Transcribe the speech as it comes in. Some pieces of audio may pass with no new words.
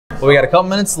Well, we got a couple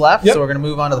minutes left, so we're going to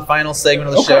move on to the final segment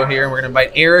of the show here, and we're going to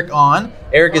invite Eric on.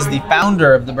 Eric is the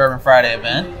founder of the Bourbon Friday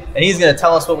event, and he's going to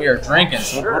tell us what we are drinking.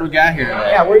 So what do we got here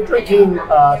today? Yeah, we're drinking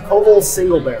Koval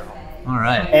Single Barrel. All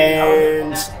right.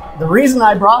 And the reason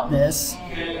I brought this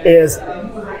is,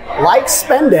 like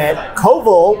SpenDebt,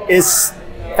 Koval is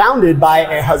founded by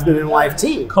a husband and wife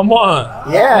team. Come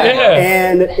on. Yeah.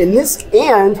 And in this,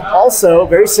 and also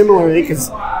very similarly, because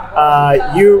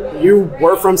you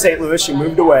were from St. Louis, you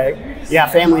moved away, you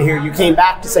have family here, you came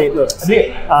back to St. Louis. I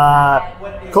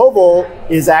did.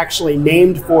 Koval is actually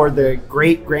named for the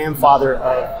great grandfather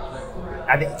of,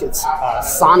 I think it's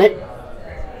Sonat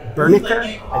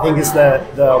Birnecker, I think is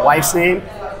the wife's name,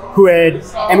 who had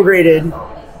emigrated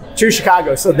to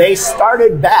Chicago. So they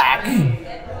started back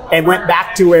and went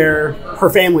back to where her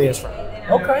family is from.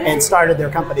 Okay. And started their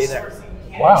company there.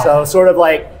 Wow. So sort of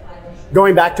like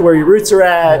going back to where your roots are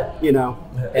at, you know,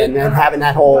 and then having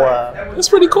that whole... That's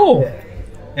pretty cool. Isn't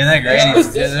that great?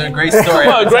 It's a great story.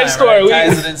 Great story. Right?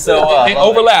 Ties it in so well. It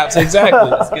overlaps, exactly.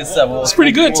 That's good stuff. It's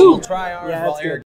pretty good, too. We'll try ours while Eric